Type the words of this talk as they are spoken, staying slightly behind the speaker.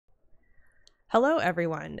Hello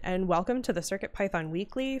everyone, and welcome to the CircuitPython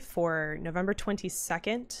Weekly for November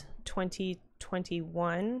 22nd,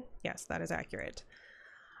 2021. Yes, that is accurate.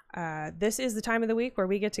 This is the time of the week where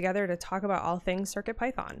we get together to talk about all things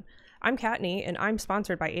CircuitPython. I'm Kattni, and I'm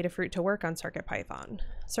sponsored by Adafruit to work on CircuitPython.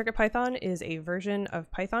 CircuitPython is a version of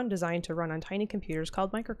Python designed to run on tiny computers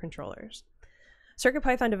called microcontrollers.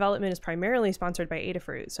 CircuitPython development is primarily sponsored by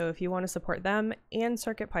Adafruit, so if you want to support them and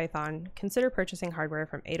CircuitPython, consider purchasing hardware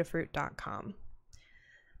from adafruit.com.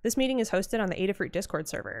 This meeting is hosted on the Adafruit Discord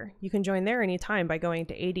server. You can join there anytime by going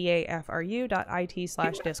to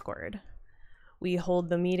adafru.it/discord. We hold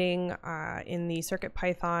the meeting in the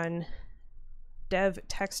CircuitPython dev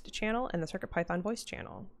text channel and the CircuitPython voice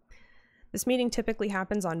channel. This meeting typically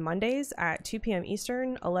happens on Mondays at 2 p.m.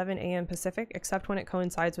 Eastern, 11 a.m. Pacific, except when it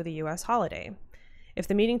coincides with a US holiday. If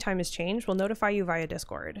the meeting time is changed, we'll notify you via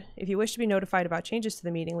Discord. If you wish to be notified about changes to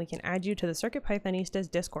the meeting, we can add you to the CircuitPythonistas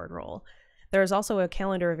Discord role. There is also a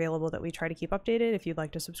calendar available that we try to keep updated if you'd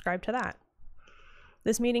like to subscribe to that.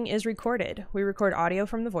 This meeting is recorded. We record audio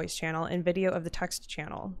from the voice channel and video of the text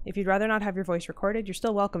channel. If you'd rather not have your voice recorded, you're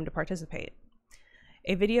still welcome to participate.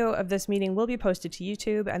 A video of this meeting will be posted to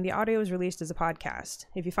YouTube, and the audio is released as a podcast.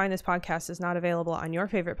 If you find this podcast is not available on your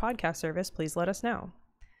favorite podcast service, please let us know.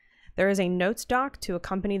 There is a notes doc to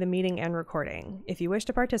accompany the meeting and recording. If you wish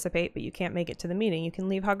to participate but you can't make it to the meeting, you can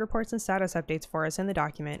leave hug reports and status updates for us in the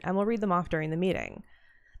document, and we'll read them off during the meeting.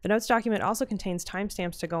 The notes document also contains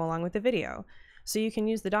timestamps to go along with the video, so you can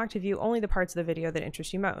use the doc to view only the parts of the video that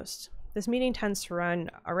interest you most. This meeting tends to run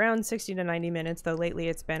around 60 to 90 minutes, though lately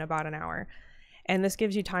it's been about an hour, and this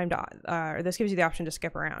gives you the option to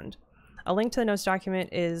skip around. A link to the notes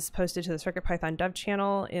document is posted to the CircuitPython dev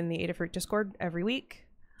channel in the Adafruit Discord every week.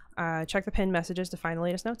 Check the pinned messages to find the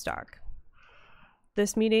latest notes doc.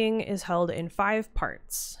 This meeting is held in 5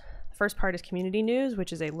 parts. The first part is community news,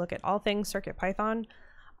 which is a look at all things CircuitPython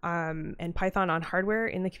and Python on hardware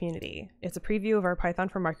in the community. It's a preview of our Python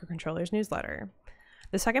for Microcontrollers newsletter.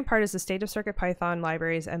 The second part is the state of CircuitPython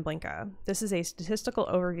libraries and Blinka. This is a statistical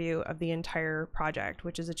overview of the entire project,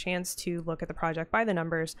 which is a chance to look at the project by the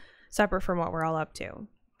numbers, separate from what we're all up to.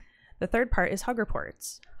 The third part is Hug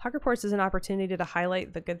Reports. Hug Reports is an opportunity to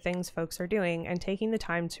highlight the good things folks are doing and taking the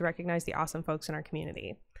time to recognize the awesome folks in our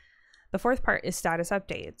community. The fourth part is Status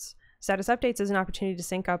Updates. Status Updates is an opportunity to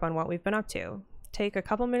sync up on what we've been up to. Take a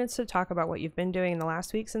couple minutes to talk about what you've been doing in the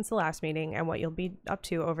last week since the last meeting and what you'll be up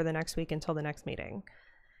to over the next week until the next meeting.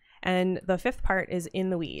 And the fifth part is In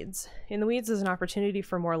the Weeds. In the Weeds is an opportunity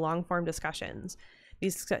for more long-form discussions.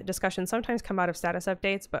 These discussions sometimes come out of status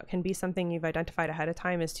updates, but can be something you've identified ahead of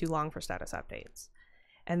time is too long for status updates.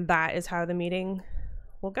 And that is how the meeting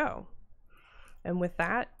will go. And with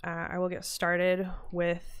that, I will get started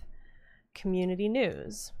with community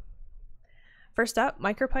news. First up,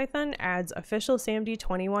 MicroPython adds official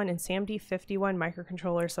SAMD21 and SAMD51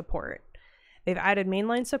 microcontroller support. They've added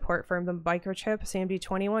mainline support for the Microchip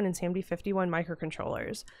SAMD21 and SAMD51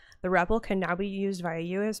 microcontrollers. The REPL can now be used via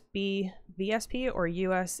USB VSP or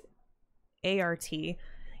USART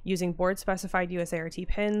using board-specified USART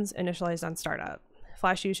pins initialized on startup.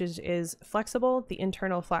 Flash usage is flexible. The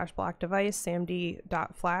internal flash block device,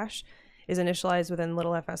 samd.flash, is initialized within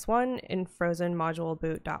LittleFS1 in frozen module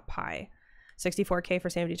boot.py. 64K for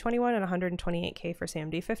SAMD21 and 128K for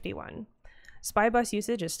SAMD51. SPI-bus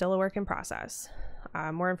usage is still a work in process.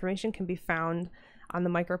 More information can be found on the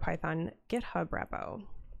MicroPython GitHub repo.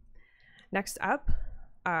 Next up,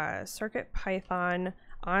 CircuitPython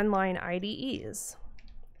online IDEs.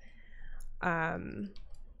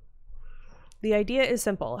 The idea is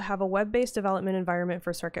simple: have a web-based development environment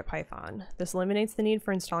for CircuitPython. This eliminates the need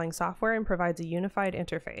for installing software and provides a unified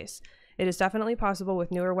interface. It is definitely possible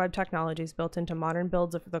with newer web technologies built into modern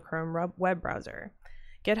builds of the Chrome web browser.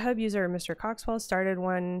 GitHub user Mr. Coxwell started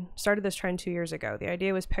this trend 2 years ago. The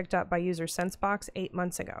idea was picked up by user SenseBox 8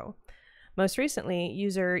 months ago. Most recently,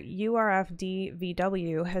 user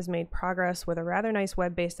URFDVW has made progress with a rather nice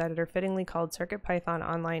web-based editor fittingly called CircuitPython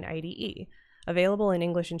Online IDE. Available in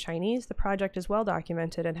English and Chinese, the project is well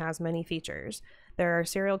documented and has many features. There are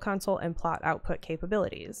serial console and plot output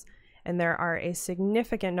capabilities, and there are a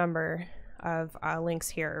significant number of links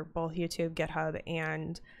here, both YouTube, GitHub,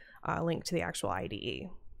 and link to the actual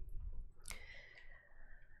IDE.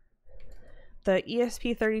 The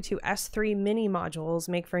ESP32S3 mini modules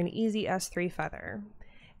make for an easy S3 feather.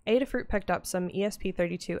 Adafruit picked up some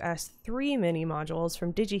ESP32S3 mini modules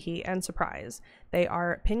from DigiHeat and Surprise. They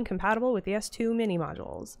are pin compatible with the S2 mini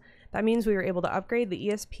modules. That means we were able to upgrade the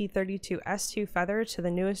ESP32S2 feather to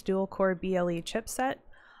the newest dual-core BLE chipset.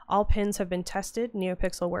 All pins have been tested,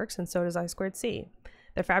 NeoPixel works, and so does I2C.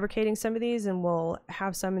 They're fabricating some of these, and we'll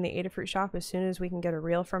have some in the Adafruit shop as soon as we can get a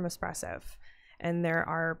reel from Espressif. And there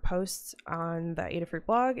are posts on the Adafruit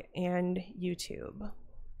blog and YouTube.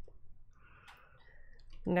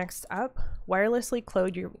 Next up, wirelessly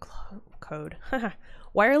code your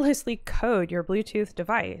Bluetooth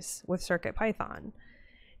device with CircuitPython.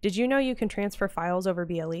 Did you know you can transfer files over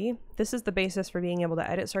BLE? This is the basis for being able to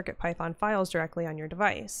edit CircuitPython files directly on your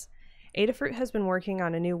device. Adafruit has been working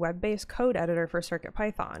on a new web-based code editor for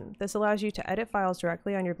CircuitPython. This allows you to edit files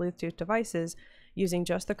directly on your Bluetooth devices using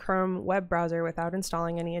just the Chrome web browser without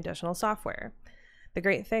installing any additional software. The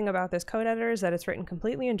great thing about this code editor is that it's written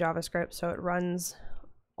completely in JavaScript, so it runs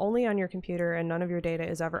only on your computer and none of your data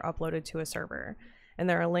is ever uploaded to a server. And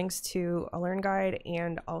there are links to a Learn Guide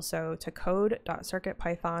and also to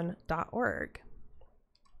code.circuitpython.org.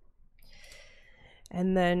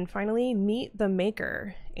 And then finally, meet the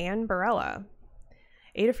maker, Anne Barella.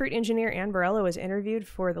 Adafruit engineer Anne Barella was interviewed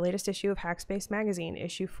for the latest issue of Hackspace magazine,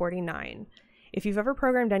 issue 49. If you've ever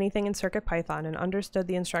programmed anything in CircuitPython and understood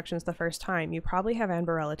the instructions the first time, you probably have Anne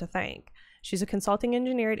Barella to thank. She's a consulting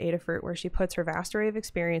engineer at Adafruit where she puts her vast array of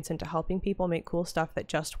experience into helping people make cool stuff that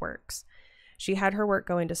just works. She had her work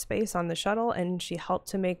go into space on the shuttle, and she helped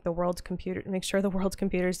to make make sure the world's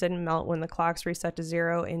computers didn't melt when the clocks reset to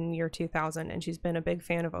 0 in year 2000, and she's been a big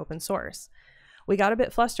fan of open source. We got a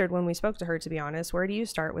bit flustered when we spoke to her, to be honest. Where do you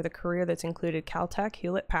start with a career that's included Caltech,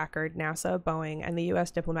 Hewlett-Packard, NASA, Boeing, and the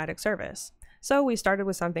US Diplomatic Service? So we started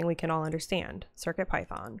with something we can all understand,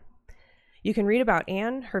 CircuitPython. You can read about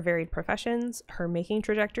Anne, her varied professions, her making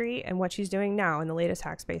trajectory, and what she's doing now in the latest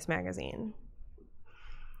Hackspace magazine.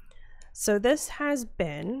 So this has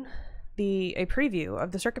been a preview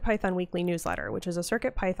of the CircuitPython weekly newsletter, which is a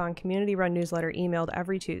CircuitPython community-run newsletter emailed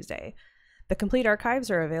every Tuesday. The complete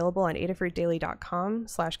archives are available on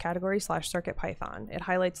adafruitdaily.com/category/CircuitPython. It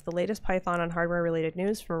highlights the latest Python and hardware-related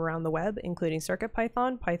news from around the web, including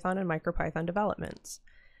CircuitPython, Python, and MicroPython developments.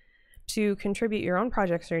 To contribute your own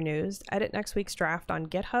projects or news, edit next week's draft on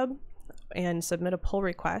GitHub and submit a pull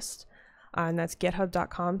request. And that's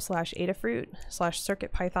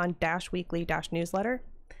github.com/adafruit/CircuitPython-weekly-newsletter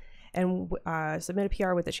and submit a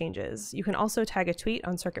PR with the changes. You can also tag a tweet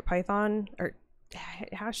on CircuitPython or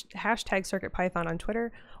hashtag CircuitPython on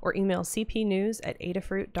Twitter or email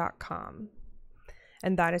cpnews@adafruit.com.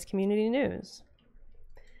 And that is community news.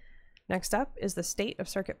 Next up is the state of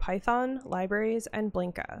CircuitPython, libraries, and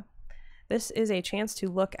Blinka. This is a chance to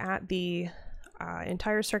look at the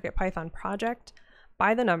entire CircuitPython project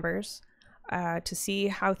by the numbers, to see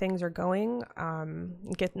how things are going,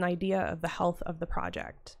 get an idea of the health of the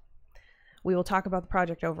project. We will talk about the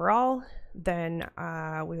project overall, then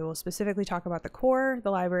we will specifically talk about the core, the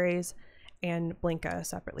libraries, and Blinka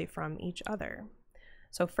separately from each other.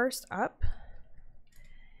 So first up,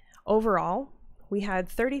 overall, we had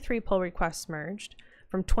 33 pull requests merged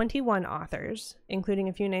from 21 authors, including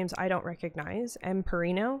a few names I don't recognize: M.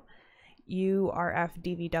 Perino,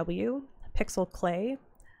 URFDVW, Pixel Clay,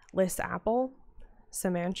 Liz Apple,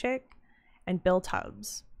 Semanchik, and Bill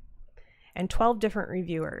Tubbs, and 12 different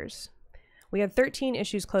reviewers. We had 13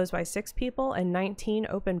 issues closed by 6 people and 19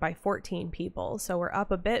 opened by 14 people. So we're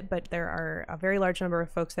up a bit, but there are a very large number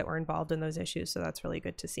of folks that were involved in those issues, so that's really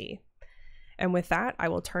good to see. And with that, I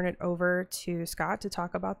will turn it over to Scott to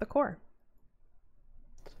talk about the core.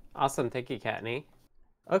 Awesome, thank you, Kattni.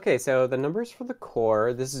 Okay, so the numbers for the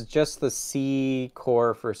core, this is just the C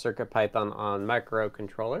core for CircuitPython on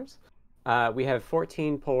microcontrollers. We have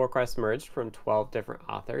 14 pull requests merged from 12 different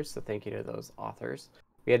authors, so thank you to those authors.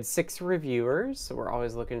 We had 6 reviewers, so we're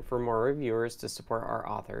always looking for more reviewers to support our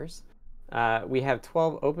authors. We have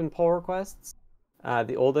 12 open pull requests.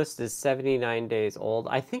 The oldest is 79 days old.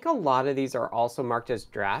 I think a lot of these are also marked as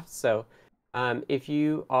drafts, so if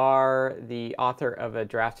you are the author of a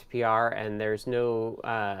draft PR and there's no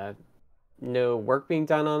work being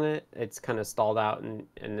done on it, it's kind of stalled out and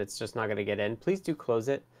it's just not going to get in, please do close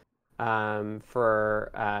it.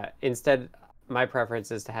 Instead, my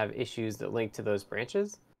preference is to have issues that link to those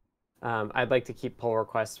branches. I'd like to keep pull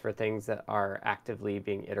requests for things that are actively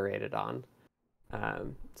being iterated on.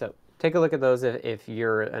 So take a look at those if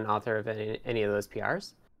you're an author of any of those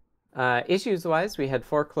PRs. Issues-wise, we had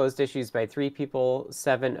 4 closed issues by 3 people,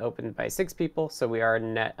 7 opened by 6 people, so we are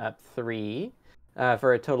net up 3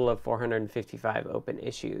 for a total of 455 open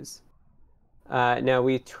issues. Now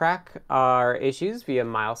we track our issues via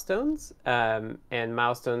milestones, and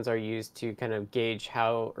milestones are used to kind of gauge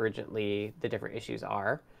how urgently the different issues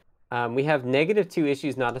are. We have -2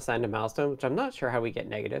 issues not assigned a milestone, which I'm not sure how we get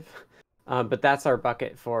negative, but that's our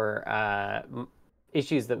bucket for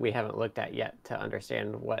issues that we haven't looked at yet to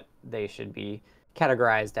understand what they should be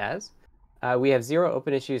categorized as. We have 0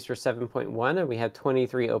 open issues for 7.1, and we have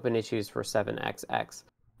 23 open issues for 7XX.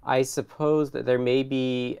 I suppose that there may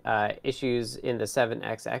be issues in the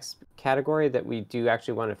 7XX category that we do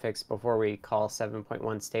actually want to fix before we call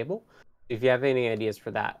 7.1 stable. If you have any ideas for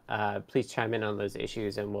that, please chime in on those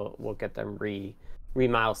issues, and we'll get them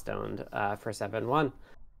re-milestoned for 7.1.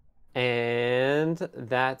 And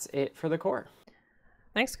that's it for the core.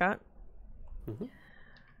 Thanks, Scott.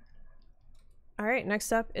 All right,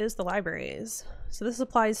 next up is the libraries. So this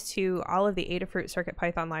applies to all of the Adafruit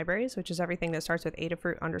CircuitPython libraries, which is everything that starts with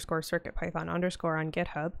Adafruit _CircuitPython_ on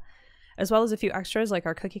GitHub, as well as a few extras like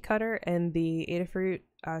our cookie cutter and the Adafruit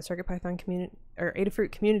CircuitPython community, or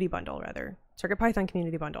Adafruit community bundle rather, CircuitPython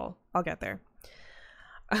community bundle. I'll get there.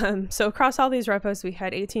 So across all these repos, we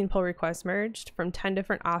had 18 pull requests merged from 10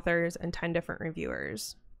 different authors and 10 different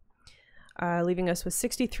reviewers, leaving us with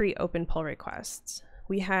 63 open pull requests.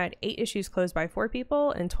 We had 8 issues closed by 4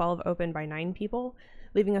 people and 12 open by 9 people,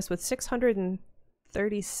 leaving us with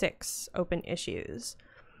 636 open issues.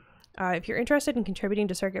 If you're interested in contributing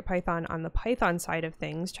to CircuitPython on the Python side of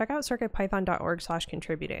things, check out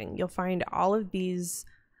circuitpython.org/contributing. You'll find all of these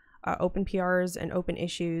open PRs and open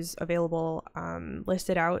issues available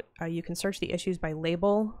listed out. You can search the issues by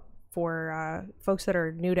label for folks that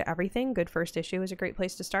are new to everything. Good first issue is a great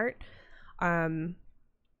place to start.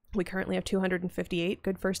 We currently have 258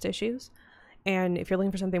 good first issues. And if you're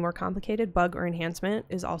looking for something more complicated, bug or enhancement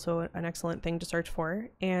is also an excellent thing to search for.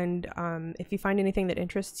 And if you find anything that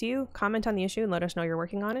interests you, comment on the issue and let us know you're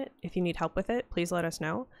working on it. If you need help with it, please let us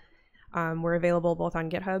know. We're available both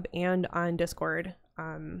on GitHub and on Discord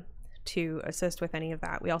to assist with any of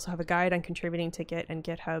that. We also have a guide on contributing to Git and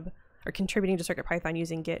GitHub, or contributing to CircuitPython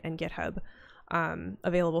using Git and GitHub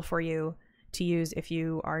available for you to use if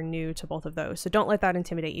you are new to both of those. So don't let that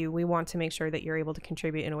intimidate you. We want to make sure that you're able to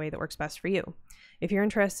contribute in a way that works best for you. If you're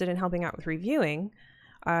interested in helping out with reviewing,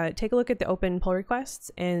 take a look at the open pull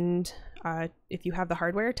requests, and if you have the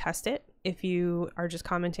hardware, test it. If you are just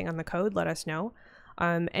commenting on the code, let us know.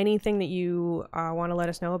 Anything that you want to let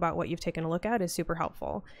us know about what you've taken a look at is super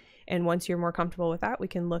helpful. And once you're more comfortable with that, we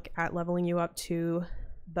can look at leveling you up to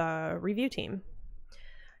the review team.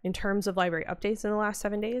 In terms of library updates in the last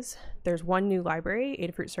 7 days, there's 1 new library,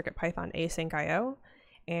 Adafruit CircuitPython Async.io,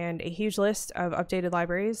 and a huge list of updated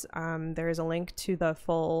libraries. There is a link to the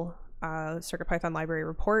full CircuitPython library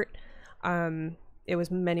report. It was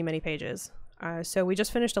many, many pages. So we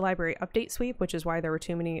just finished a library update sweep, which is why there were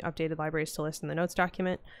too many updated libraries to list in the notes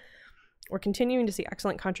document. We're continuing to see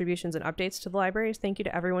excellent contributions and updates to the libraries. Thank you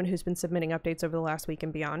to everyone who's been submitting updates over the last week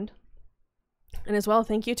and beyond. And as well,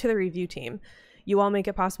 thank you to the review team. You all make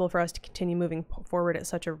it possible for us to continue moving forward at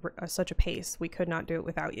such a pace. We could not do it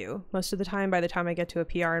without you. Most of the time, by the time I get to a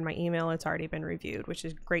PR in my email, it's already been reviewed, which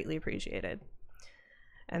is greatly appreciated.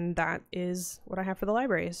 And that is what I have for the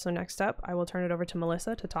libraries. So next up, I will turn it over to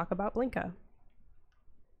Melissa to talk about Blinka.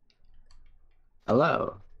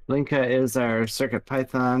 Hello. Blinka is our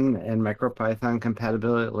CircuitPython and MicroPython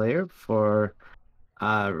compatibility layer for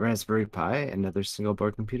Raspberry Pi and other single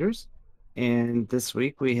board computers. And this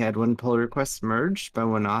week we had 1 pull request merged by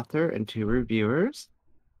 1 author and 2 reviewers.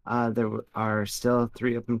 There are still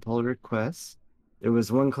 3 open pull requests. There was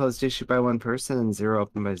 1 closed issue by 1 person and 0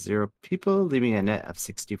 open by 0 people, leaving a net of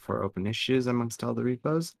 64 open issues amongst all the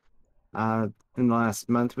repos. In the last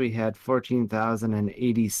month, we had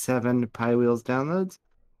 14,087 PyWheels downloads,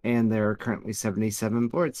 and there are currently 77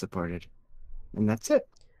 boards supported. And that's it.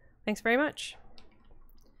 Thanks very much.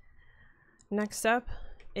 Next up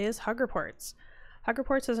is Hug Reports. Hug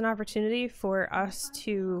Reports is an opportunity for us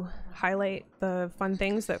to highlight the fun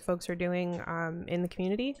things that folks are doing in the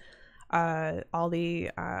community, all the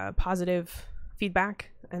positive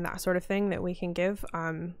feedback and that sort of thing that we can give.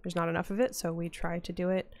 There's not enough of it, so we try to do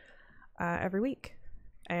it every week.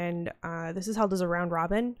 And this is held as a round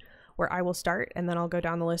robin where I will start and then I'll go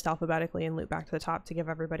down the list alphabetically and loop back to the top to give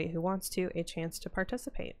everybody who wants to a chance to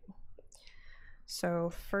participate.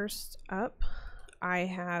 So first up, I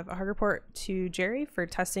have a hug report to Jerry for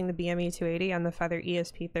testing the BME 280 on the Feather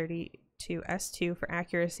ESP32S2 for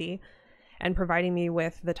accuracy and providing me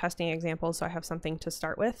with the testing examples so I have something to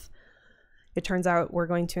start with. It turns out we're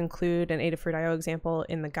going to include an Adafruit IO example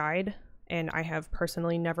in the guide, and I have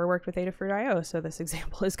personally never worked with Adafruit IO, so this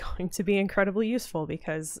example is going to be incredibly useful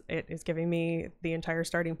because it is giving me the entire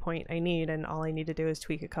starting point I need, and all I need to do is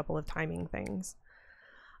tweak a couple of timing things.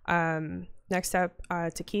 Next up,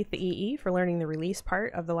 to Keith the EE for learning the release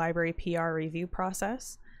part of the library PR review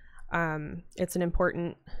process. It's an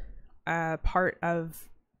important part of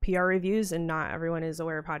PR reviews, and not everyone is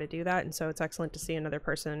aware of how to do that, and so it's excellent to see another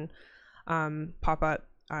person pop up,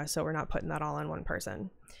 so we're not putting that all on one person.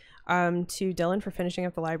 to Dylan for finishing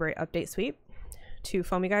up the library update sweep, to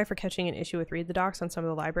Foamy Guy for catching an issue with Read the Docs on some of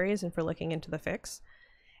the libraries and for looking into the fix,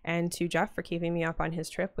 and to Jeff for keeping me up on his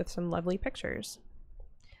trip with some lovely pictures.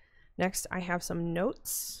 Next, I have some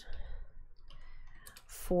notes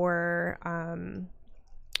for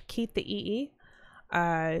Keith the EE,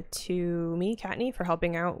 to me, Kattni, for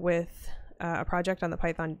helping out with a project on the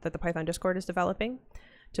Python that the Python Discord is developing,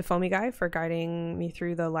 to Foamy Guy for guiding me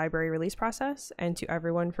through the library release process, and to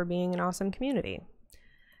everyone for being an awesome community.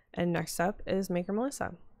 And next up is Maker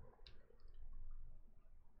Melissa.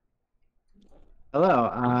 Hello,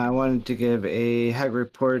 I wanted to give a hug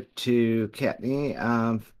report to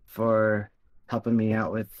Kattni for helping me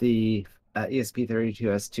out with the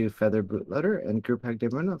ESP32S2 Feather bootloader, and group hug to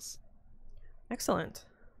everyone else. Excellent.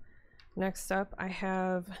 Next up, I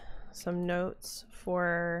have some notes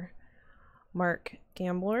for Mark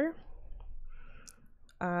Gambler,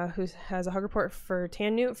 who has a hug report for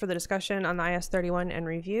Tannewt for the discussion on the IS31 and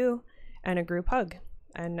review, and a group hug.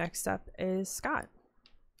 And next up is Scott.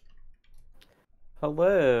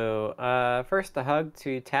 Hello. First, a hug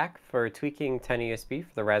to TAC for tweaking 10ESP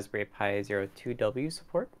for the Raspberry Pi 02W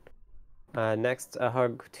support. Next, a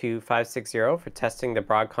hug to 560 for testing the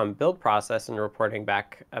Broadcom build process and reporting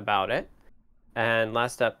back about it. And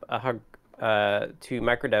last up, a hug to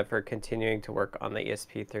Microdev for continuing to work on the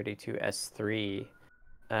ESP32S3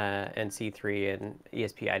 and C3 and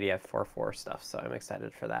ESP IDF 4.4 stuff. So I'm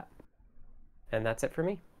excited for that. And that's it for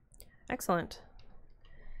me. Excellent.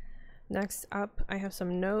 Next up, I have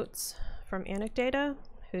some notes from Anecdata,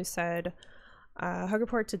 who said, hug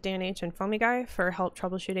report to Dan H. and Foamy Guy for help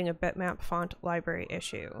troubleshooting a bitmap font library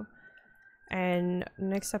issue. And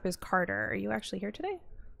next up is Carter. Are you actually here today?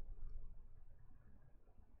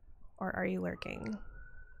 Or are you lurking?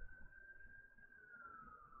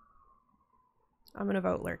 I'm gonna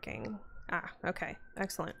vote lurking. Ah, okay,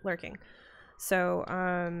 excellent, lurking. So,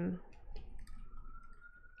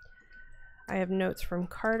 I have notes from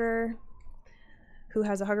Carter, who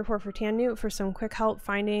has a hug report for Tannewt for some quick help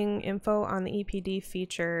finding info on the EPD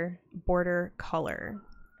feature border color.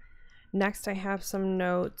 Next, I have some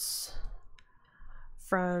notes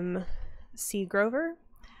from C. Grover,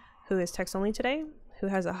 who is text only today, who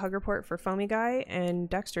has a hug report for Foamy Guy and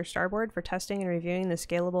Dexter Starboard for testing and reviewing the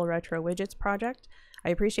Scalable Retro Widgets project. I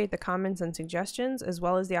appreciate the comments and suggestions, as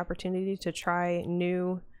well as the opportunity to try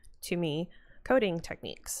new, to me, coding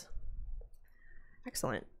techniques.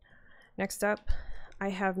 Excellent. Next up, I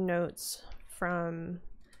have notes from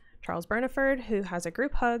Charles Burniford, who has a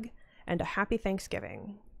group hug and a happy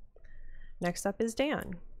Thanksgiving. Next up is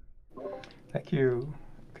Dan. Thank you.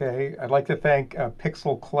 Okay, I'd like to thank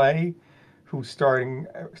Pixel Clay, who started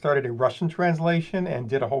a Russian translation and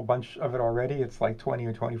did a whole bunch of it already. It's like 20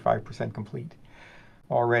 or 25% complete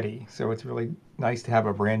already. So it's really nice to have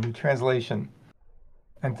a brand new translation.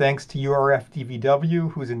 And thanks to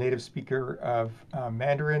URF-DVW, who's a native speaker of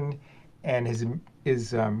Mandarin and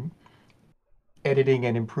is editing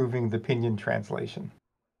and improving the Pinyin translation.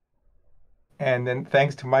 And then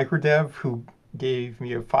thanks to Microdev, who gave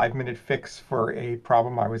me a 5-minute fix for a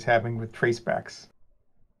problem I was having with tracebacks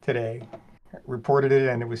today. Reported it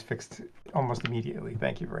and it was fixed almost immediately.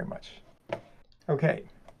 Thank you very much. Okay.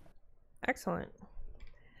 Excellent.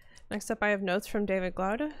 Next up, I have notes from David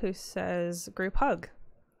Glauda, who says group hug.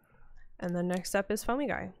 And then next up is Foamy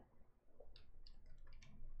Guy.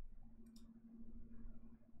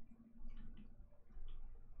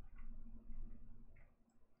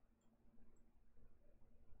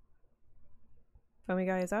 Foamy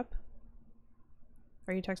Guy is up.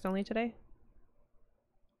 Are you text only today?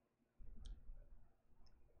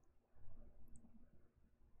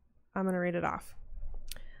 I'm going to read it off.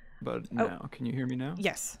 But now, can you hear me now?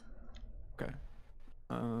 Yes. Okay.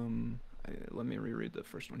 Let me reread the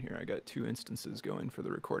first one here. I got 2 instances going for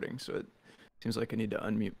the recording, so it seems like I need to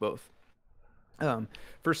unmute both.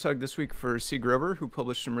 First hug this week for C. Grover, who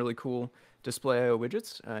published some really cool Display.io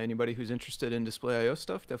widgets. Anybody who's interested in Display.io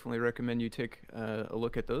stuff, definitely recommend you take a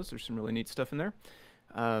look at those. There's some really neat stuff in there.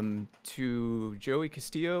 To Joey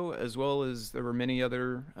Castillo, as well as there were many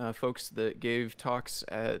other folks that gave talks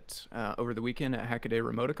at over the weekend at Hackaday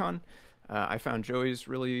Remoticon. I found Joey's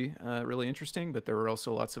really interesting, but there were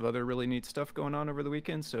also lots of other really neat stuff going on over the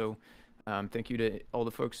weekend. So thank you to all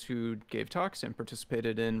the folks who gave talks and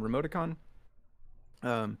participated in Remoticon.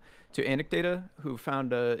 To Anecdata, who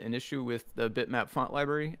found an issue with the bitmap font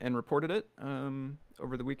library and reported it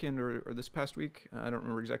over the weekend or this past week. I don't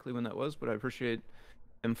remember exactly when that was, but I appreciate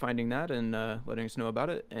them finding that and letting us know about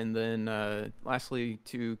it. And then lastly,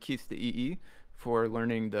 to Keith the EE for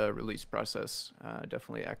learning the release process.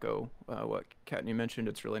 Definitely echo what Kattni mentioned.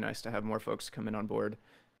 It's really nice to have more folks come in on board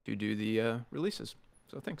to do the releases.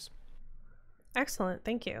 So thanks. Excellent,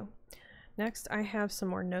 thank you. Next, I have some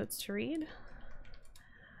more notes to read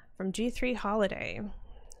from G3 Holiday,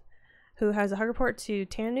 who has a hug report to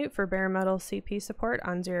Tannewt for bare metal CP support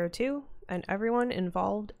on 02 and everyone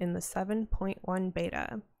involved in the 7.1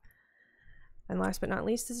 beta. And last but not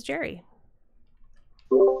least is Jerry.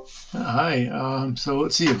 Hi. So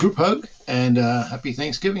let's see, a group hug and happy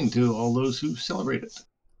Thanksgiving to all those who celebrate it.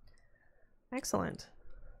 Excellent.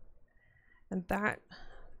 And that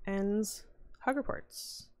ends hug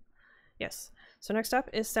reports. Yes. So next up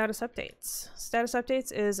is status updates. Status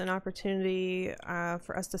updates is an opportunity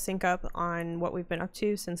for us to sync up on what we've been up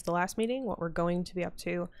to since the last meeting, what we're going to be up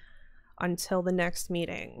to until the next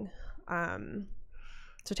meeting.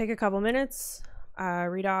 So take a couple minutes,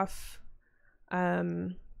 read off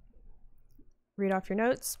your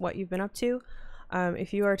notes, what you've been up to.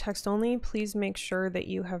 If you are text only, please make sure that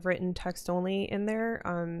you have written text only in there.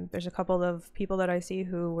 There's a couple of people that I see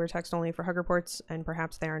who were text only for hug reports, and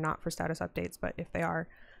perhaps they are not for status updates, but if they are,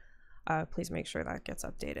 please make sure that gets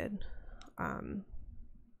updated. I'm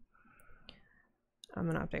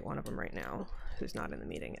going to update one of them right now who's not in the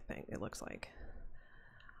meeting, I think it looks like.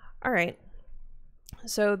 All right.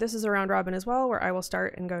 So this is a round robin as well, where I will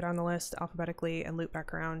start and go down the list alphabetically and loop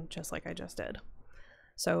back around just like I just did.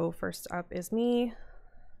 So first up is me.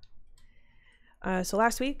 So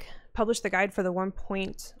last week, published the guide for the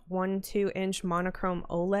 1.12 inch monochrome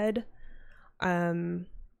OLED.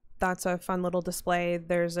 That's a fun little display.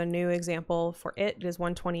 There's a new example for it. It is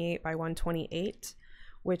 128 by 128,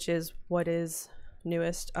 which is what is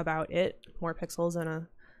newest about it. More pixels in a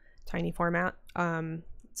tiny format.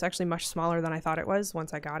 It's actually much smaller than I thought it was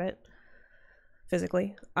once I got it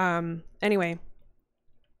physically. Anyway,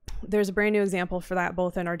 there's a brand new example for that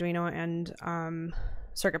both in Arduino and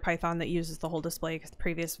CircuitPython that uses the whole display, because the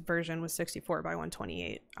previous version was 64 by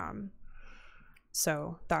 128.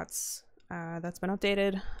 So that's been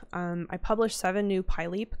updated. I published 7 new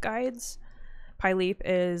PyLeap guides. PyLeap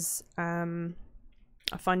is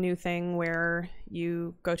a fun new thing where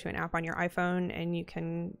you go to an app on your iPhone and you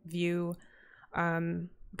can view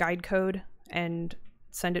guide code and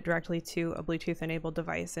send it directly to a Bluetooth enabled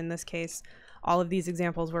device. In this case, all of these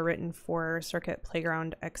examples were written for Circuit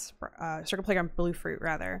Playground Bluefruit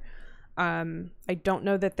rather. I don't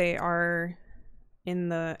know that they are in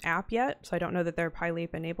the app yet, so I don't know that they're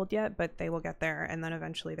PyLeap enabled yet, but they will get there, and then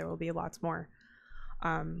eventually there will be lots more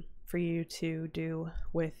for you to do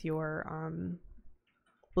with your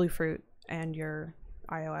Bluefruit and your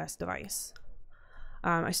iOS device.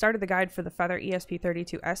 I started the guide for the Feather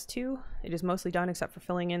ESP32S2. It is mostly done except for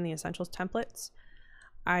filling in the essentials templates.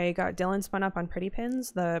 I got Dylan spun up on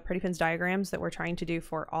PrettyPins, the PrettyPins diagrams that we're trying to do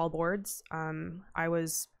for all boards. I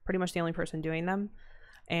was pretty much the only person doing them,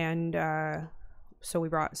 and so we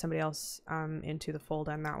brought somebody else into the fold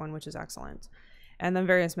on that one, which is excellent. And then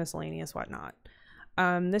various miscellaneous whatnot.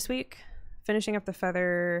 This week, finishing up the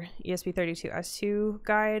Feather ESP32S2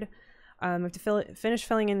 guide. I have to finish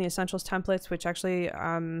filling in the essentials templates, which actually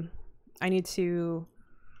I need to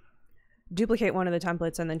duplicate one of the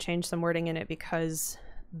templates and then change some wording in it, because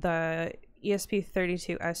the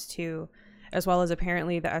ESP32S2, as well as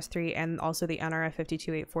apparently the S3 and also the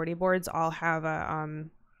NRF52840 boards, all have a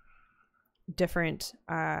different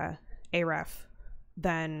AREF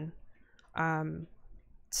than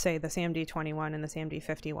say the SAMD21 and the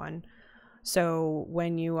SAMD51. So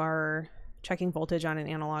when you are checking voltage on an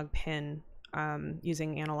analog pin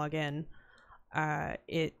using analog in,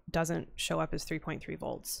 it doesn't show up as 3.3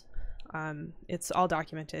 volts. It's all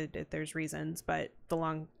documented, there's reasons, but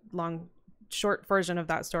the short version of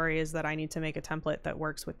that story is that I need to make a template that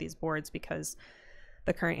works with these boards, because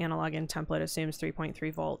the current analog in template assumes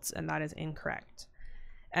 3.3 volts, and that is incorrect.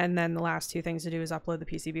 And then the last two things to do is upload the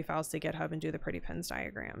PCB files to GitHub and do the PrettyPins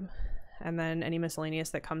diagram. And then any miscellaneous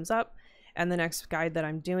that comes up. And the next guide that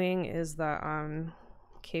I'm doing is the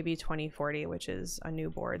KB2040, which is a new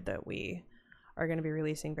board that we are going to be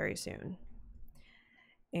releasing very soon.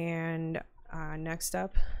 And next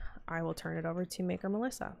up, I will turn it over to Maker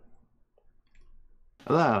Melissa.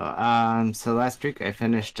 Hello. So last week I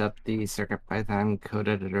finished up the CircuitPython Code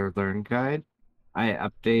Editor Learn Guide. I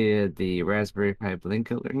updated the Raspberry Pi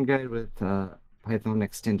Blinka Learn Guide with Python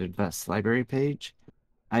Extended Bus library page.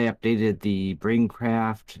 I updated the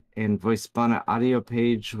Braincraft and VoiceSpana audio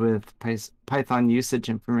page with Python usage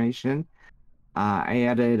information. I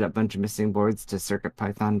added a bunch of missing boards to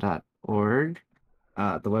circuitpython.org,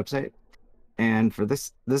 the website. And for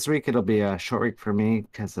this week, it'll be a short week for me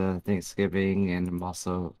because of Thanksgiving, and I'm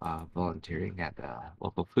also volunteering at a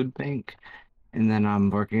local food bank. And then I'm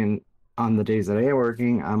working on the days that I am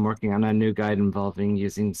working, I'm working on a new guide involving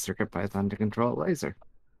using CircuitPython to control a laser.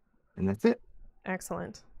 And that's it.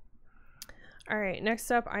 Excellent. All right,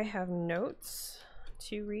 next up I have notes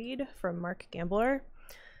to read from Mark Gambler,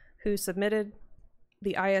 who submitted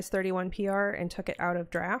the IS31 PR and took it out of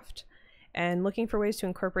draft, and looking for ways to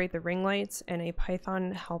incorporate the ring lights and a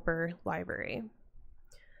Python helper library.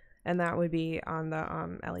 And that would be on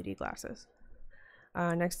the LED glasses.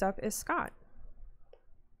 Next up is Scott.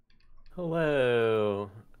 Hello.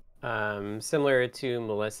 Similar to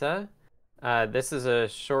Melissa, this is a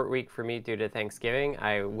short week for me due to Thanksgiving.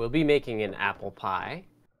 I will be making an apple pie.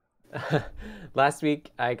 Last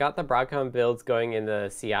week, I got the Broadcom builds going in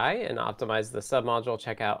the CI and optimized the submodule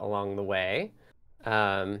checkout along the way.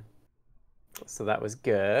 So that was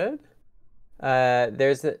good.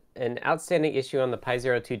 There's an outstanding issue on the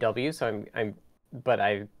Pi02W, so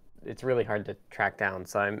it's really hard to track down.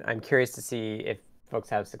 So I'm curious to see if folks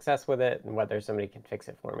have success with it and whether somebody can fix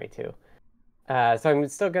it for me too. So I'm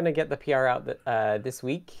still going to get the PR out this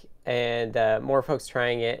week, and more folks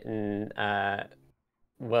trying it, and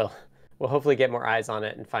we'll hopefully get more eyes on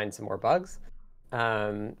it and find some more bugs.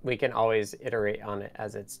 We can always iterate on it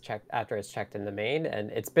as it's checked after it's checked in the main,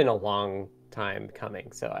 and it's been a long time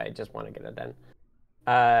coming, so I just want to get it done.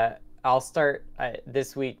 I'll start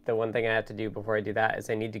this week. The one thing I have to do before I do that is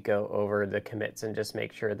I need to go over the commits and just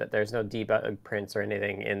make sure that there's no debug prints or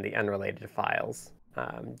anything in the unrelated files,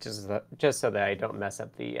 just so that I don't mess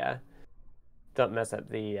up the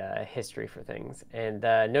history for things. And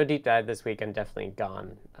no deep dive this week. I'm definitely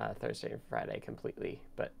gone Thursday and Friday completely,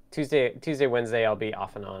 but Tuesday, Wednesday I'll be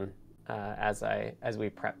off and on as we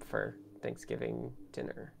prep for Thanksgiving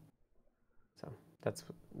dinner. So that's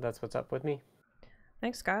what's up with me.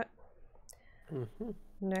 Thanks, Scott.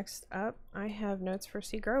 Next up, I have notes for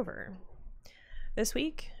C. Grover. This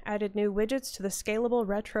week, added new widgets to the Scalable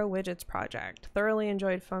Retro Widgets project. Thoroughly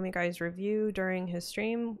enjoyed Foamy Guy's review during his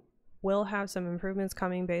stream. Will have some improvements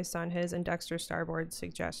coming based on his and Dexter Starboard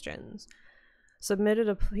suggestions. Submitted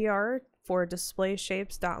a PR for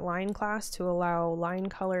DisplayShapes.line class to allow line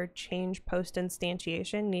color change post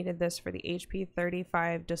instantiation. Needed this for the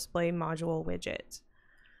HP35 display module widget.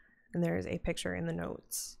 And there's a picture in the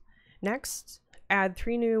notes. Next, add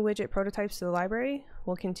 3 new widget prototypes to the library.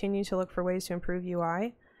 We'll continue to look for ways to improve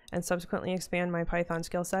UI and subsequently expand my Python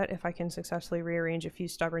skill set if I can successfully rearrange a few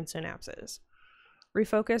stubborn synapses.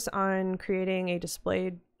 Refocus on creating a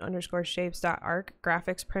display_shapes.arc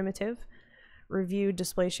graphics primitive. Review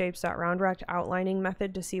DisplayShapes.roundRect outlining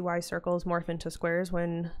method to see why circles morph into squares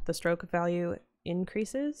when the stroke value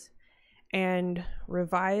increases. And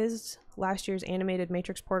revised last year's animated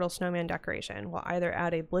Matrix Portal snowman decoration. We'll either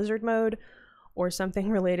add a blizzard mode or something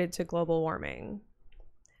related to global warming.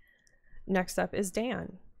 Next up is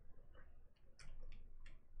Dan.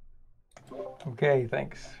 Okay,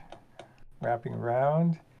 thanks. Wrapping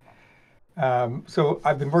around. So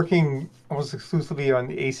I've been working almost exclusively on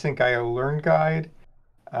the Async IO Learn guide.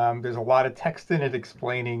 There's a lot of text in it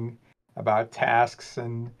explaining about tasks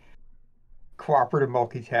and cooperative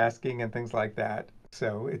multitasking and things like that.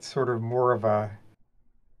 So it's sort of more of a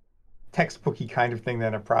textbooky kind of thing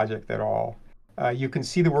than a project at all. You can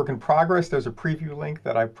see the work in progress. There's a preview link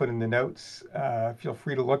that I put in the notes. Feel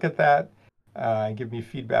free to look at that and give me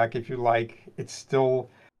feedback if you like. It's still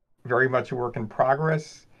very much a work in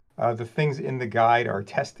progress. The things in the guide are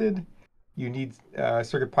tested. You need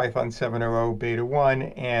CircuitPython 7.0 Beta 1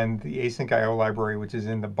 and the Async IO library, which is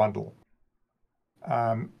in the bundle.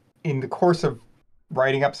 In the course of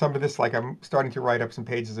writing up some of this, like I'm starting to write up some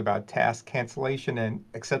pages about task cancellation and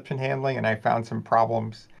exception handling, and I found some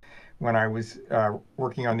problems when I was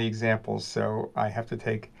working on the examples, so I have to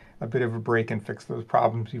take a bit of a break and fix those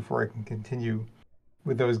problems before I can continue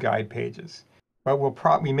with those guide pages. But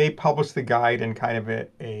we may publish the guide in kind of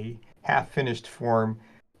a half-finished form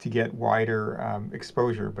to get wider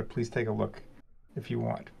exposure, but please take a look if you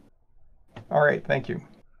want. All right, thank you.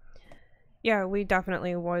 Yeah, we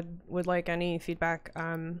definitely would like any feedback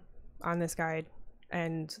on this guide,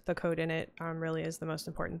 and the code in it really is the most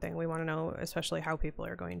important thing. We want to know especially how people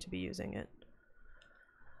are going to be using it.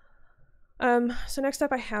 So next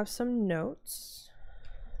up I have some notes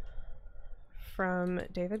from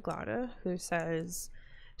David Glaude, who says,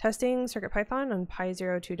 testing CircuitPython on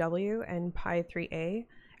Pi02W and Pi3A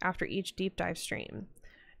after each deep dive stream,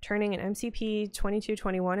 turning an MCP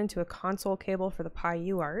 2221 into a console cable for the Pi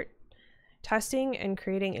UART, testing and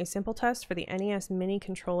creating a simple test for the NES Mini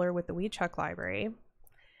controller with the WeChuck library,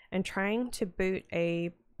 and trying to boot a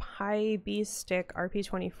Pi B-Stick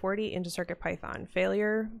RP2040 into CircuitPython.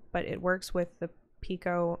 Failure, but it works with the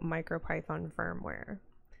Pico MicroPython firmware.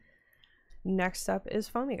 Next up is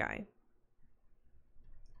Foamy Guy.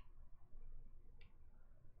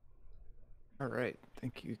 All right,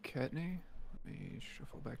 thank you, Kattni. Let me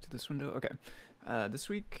shuffle back to this window. Okay, this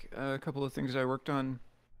week, a couple of things I worked on.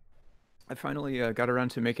 I finally got around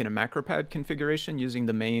to making a MacroPad configuration using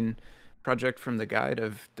the main project from the guide.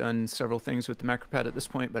 I've done several things with the MacroPad at this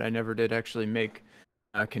point, but I never did actually make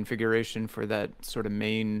a configuration for that sort of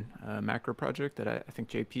main macro project that I think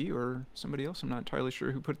JP or somebody else, I'm not entirely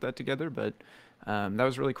sure who put that together, but that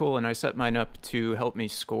was really cool. And I set mine up to help me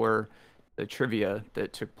score the trivia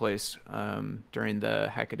that took place during the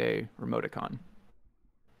Hackaday Remoticon.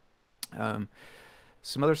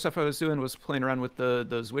 Some other stuff I was doing was playing around with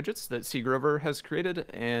those widgets that C. Grover has created,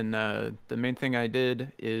 and the main thing I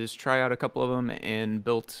did is try out a couple of them and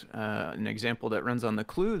built an example that runs on the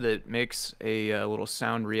Clue that makes a little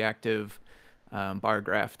sound reactive bar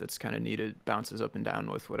graph that's kind of neat. It bounces up and down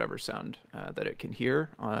with whatever sound that it can hear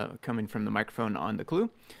coming from the microphone on the Clue.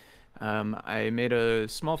 I made a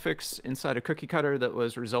small fix inside a cookie cutter that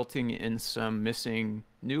was resulting in some missing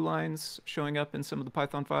new lines showing up in some of the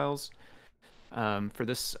Python files. For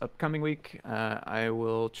this upcoming week, I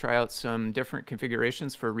will try out some different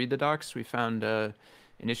configurations for read the docs. We found an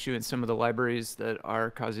issue in some of the libraries that are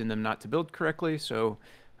causing them not to build correctly, so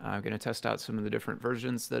I'm going to test out some of the different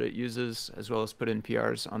versions that it uses, as well as put in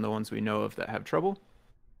PRs on the ones we know of that have trouble.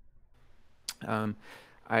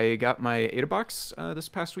 I got my AdaBox this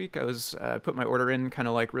past week. I put my order in kind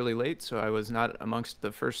of like really late, so I was not amongst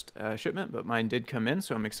the first shipment, but mine did come in,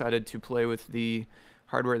 so I'm excited to play with the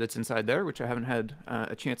hardware that's inside there, which I haven't had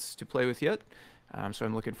a chance to play with yet. So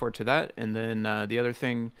I'm looking forward to that. And then the other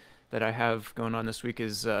thing that I have going on this week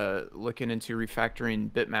is looking into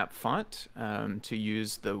refactoring bitmap font to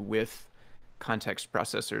use the with context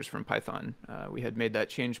processors from Python. We had made that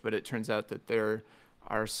change, but it turns out that there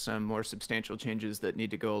are some more substantial changes that need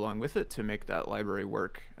to go along with it to make that library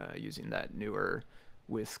work using that newer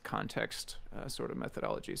with context sort of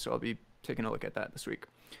methodology. So I'll be taking a look at that this week.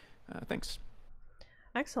 Thanks.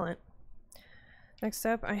 Excellent. Next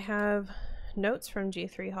up, I have notes from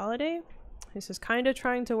G3 Holiday. This is kind of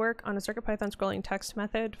trying to work on a CircuitPython scrolling text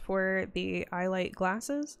method for the iLight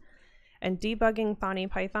glasses and debugging Thonny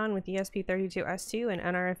Python with ESP32S2 and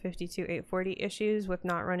NRF52840 issues with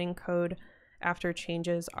not running code after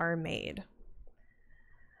changes are made.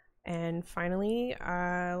 And finally,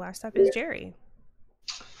 last up is Jerry.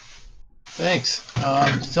 Thanks.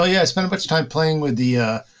 So yeah, I spent a bunch of time playing with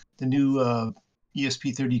the new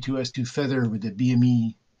ESP32S2 Feather with the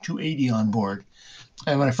BME 280 on board.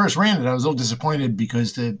 And when I first ran it, I was a little disappointed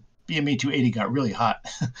because the BME 280 got really hot.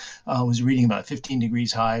 I was reading about 15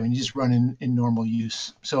 degrees high when you just run in normal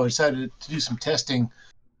use. So I decided to do some testing.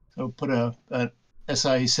 So put a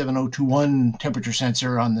SI 7021 temperature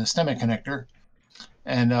sensor on the stemma connector,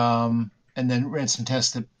 and then ran some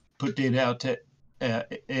tests that put data out to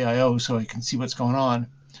AIO so I can see what's going on.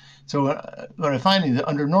 So what I find is that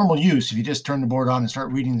under normal use, if you just turn the board on and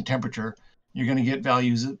start reading the temperature, you're going to get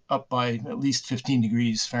values up by at least 15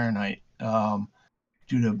 degrees Fahrenheit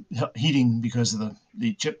due to heating because of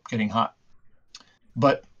the chip getting hot.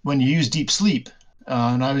 But when you use deep sleep,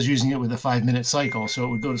 and I was using it with a 5-minute cycle, so it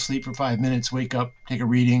would go to sleep for 5 minutes, wake up, take a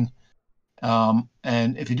reading.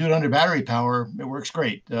 And if you do it under battery power, it works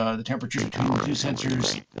great. The temperature between the two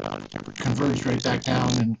sensors converged right back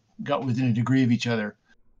down and got within a degree of each other,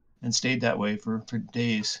 and stayed that way for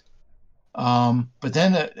days. But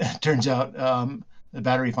then it turns out the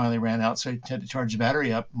battery finally ran out, so I had to charge the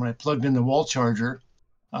battery up. When I plugged in the wall charger,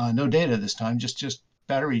 no data this time, just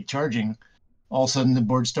battery charging, all of a sudden the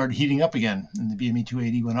board started heating up again, and the BME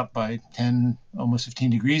 280 went up by 10, almost 15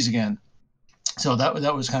 degrees again. So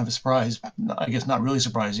that was kind of a surprise. I guess not really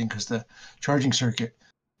surprising because the charging circuit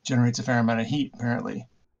generates a fair amount of heat apparently.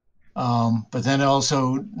 But then I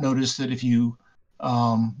also noticed that if you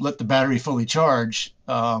let the battery fully charge,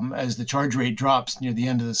 as the charge rate drops near the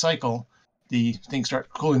end of the cycle, the things start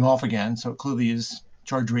cooling off again. So it clearly is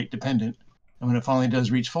charge rate dependent. And when it finally does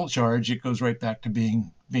reach full charge, it goes right back to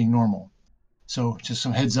being normal. So just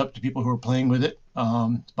some heads up to people who are playing with it.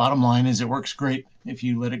 Bottom line is it works great if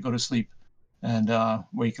you let it go to sleep and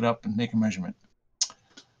wake it up and make a measurement.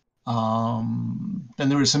 Then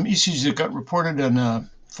there were some issues that got reported on a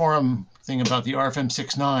forum thing about the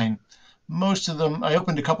RFM69. Most of them, I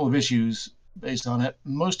opened a couple of issues based on it.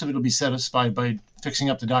 Most of it will be satisfied by fixing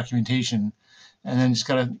up the documentation, and then just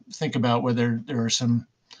got to think about whether there are some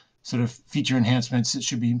sort of feature enhancements that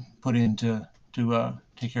should be put in to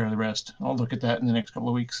take care of the rest. I'll look at that in the next couple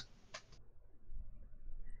of weeks.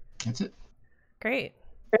 That's it. Great.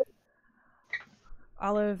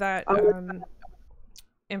 All of that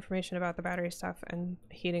information about the battery stuff and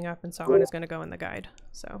heating up and so on is going to go in the guide,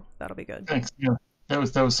 so that'll be good. Thanks. Yeah, that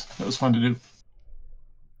was fun to do.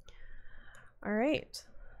 All right.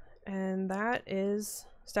 And that is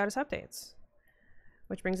status updates,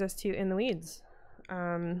 which brings us to In the Weeds,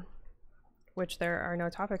 which there are no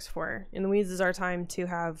topics for. In the Weeds is our time to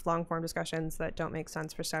have long-form discussions that don't make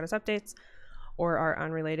sense for status updates or are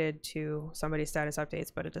unrelated to somebody's status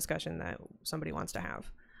updates, but a discussion that somebody wants to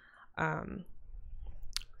have. I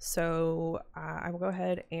will go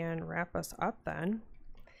ahead and wrap us up then.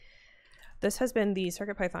 This has been the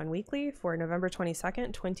CircuitPython Weekly for November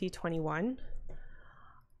 22nd, 2021.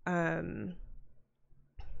 Scrolling.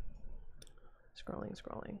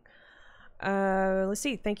 Let's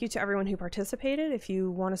see. Thank you to everyone who participated. If you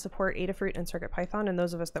want to support Adafruit and CircuitPython, and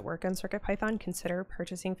those of us that work on CircuitPython, consider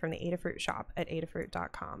purchasing from the Adafruit shop at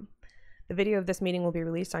adafruit.com. The video of this meeting will be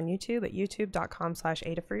released on YouTube at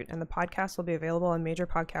youtube.com/Adafruit, and the podcast will be available on major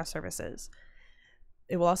podcast services.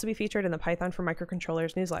 It will also be featured in the Python for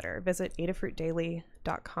Microcontrollers newsletter. Visit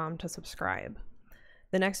adafruitdaily.com to subscribe.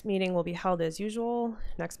 The next meeting will be held as usual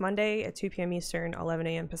next Monday at 2 p.m. Eastern, 11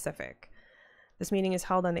 a.m. Pacific. This meeting is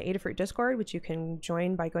held on the Adafruit Discord, which you can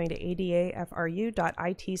join by going to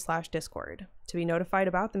adafru.it/discord. To be notified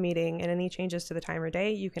about the meeting and any changes to the time or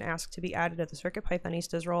day, you can ask to be added to the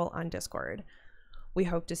CircuitPythonistas role on Discord. We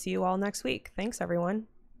hope to see you all next week. Thanks, everyone.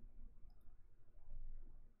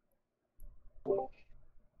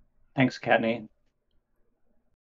 Thanks, Kattni.